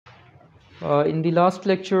In the last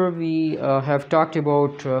lecture, we have talked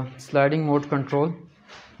about sliding mode control.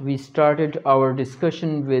 We started our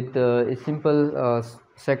discussion with a simple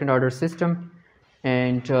second order system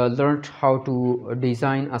and learned how to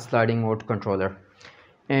design a sliding mode controller.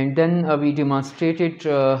 And then we demonstrated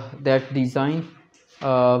that design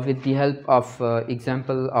with the help of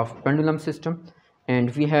example of pendulum system, and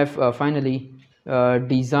we have finally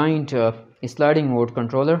designed a sliding mode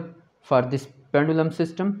controller for this pendulum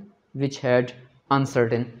system which had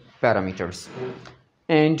uncertain parameters.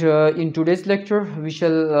 And in today's lecture we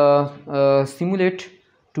shall simulate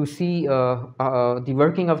to see the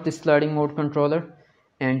working of this sliding mode controller,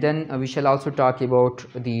 and then we shall also talk about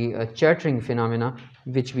the chattering phenomena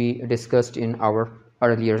which we discussed in our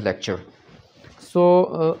earlier lecture.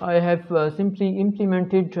 So I have simply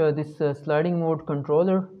implemented this sliding mode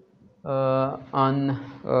controller on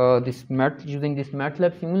using this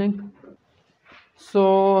MATLAB Simulink.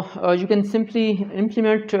 So you can simply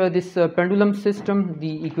implement this pendulum system.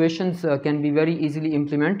 The equations can be very easily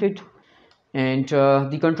implemented, and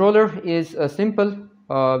the controller is simple.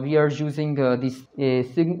 We are using this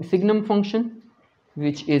signum function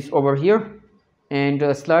which is over here,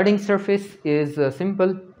 and sliding surface is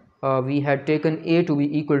simple. We had taken a to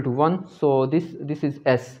be equal to 1, so this is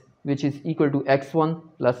s, which is equal to x1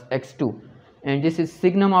 plus x2, and this is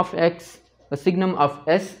signum of x, signum of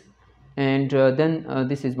s, and then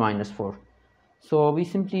this is minus 4. So we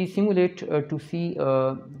simply simulate to see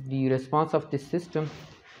the response of this system,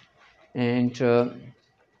 and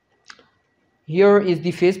here is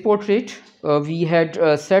the phase portrait. We had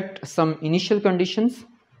set some initial conditions.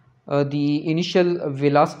 The initial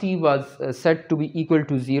velocity was set to be equal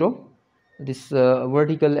to 0. This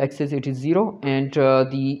vertical axis, it is 0, and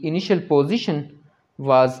the initial position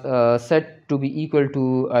was set to be equal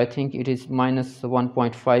to, I think it is minus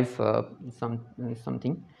 1.5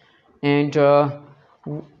 something. And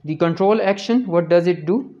the control action, what does it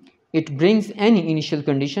do? It brings any initial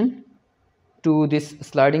condition to this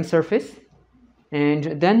sliding surface,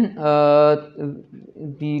 and then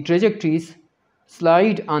the trajectories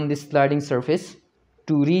slide on this sliding surface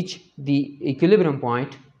to reach the equilibrium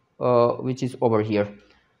point, which is over here.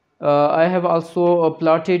 I have also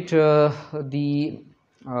plotted the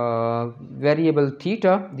variable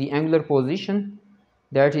theta, the angular position,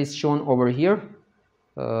 that is shown over here.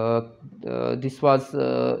 This was,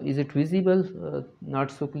 is it visible?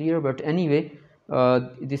 Not so clear, but anyway,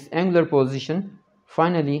 this angular position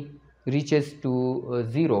finally reaches to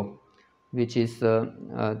 0, which is the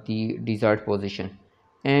desired position.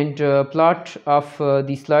 And plot of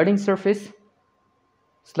the sliding surface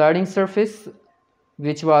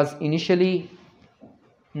which was initially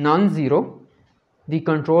non-zero. The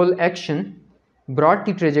control action brought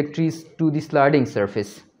the trajectories to the sliding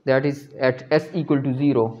surface, that is at s equal to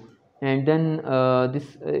 0, and then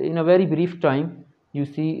this in a very brief time you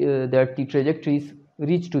see that the trajectories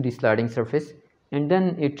reach to the sliding surface, and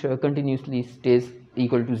then it continuously stays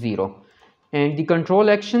equal to 0. And the control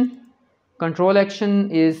action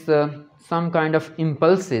is some kind of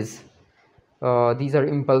impulses. These are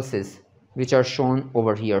impulses which are shown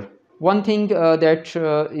over here. One thing that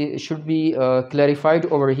should be clarified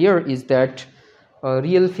over here is that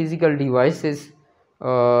real physical devices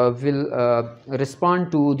will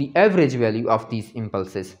respond to the average value of these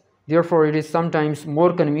impulses. Therefore, it is sometimes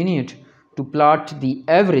more convenient to plot the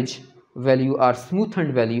average value or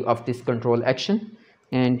smoothened value of this control action,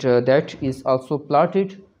 and that is also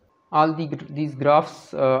plotted. All these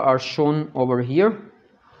graphs are shown over here,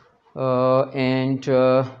 and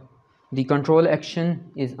the control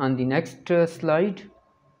action is on the next slide.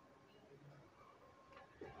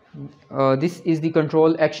 This is the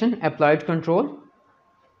control action, applied control,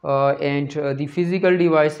 and the physical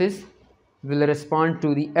devices will respond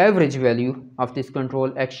to the average value of this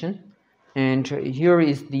control action, and here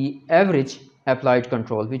is the average applied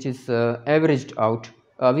control, which is averaged out.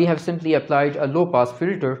 We have simply applied a low pass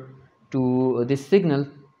filter to this signal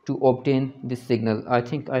to obtain this signal. I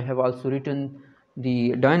think I have also written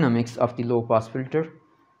the dynamics of the low pass filter.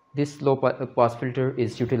 This low pass filter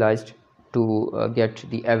is utilized to get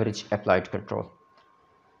the average applied control.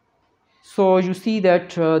 So you see that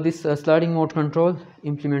this sliding mode control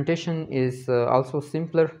implementation is also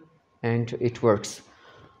simpler, and it works.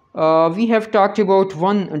 We have talked about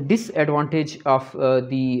one disadvantage of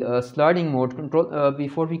the sliding mode control.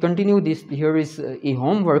 Before we continue this, here is a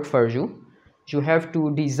homework for you. You have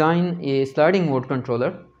to design a sliding mode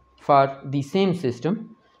controller for the same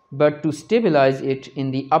system, but to stabilize it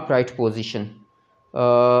in the upright position,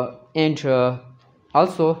 and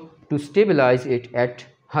also to stabilize it at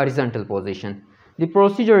horizontal position. The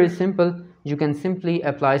procedure is simple. you can simply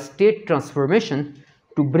apply state transformation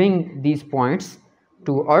to bring these points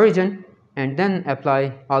to origin and then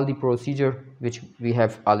apply all the procedure which we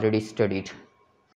have already studied.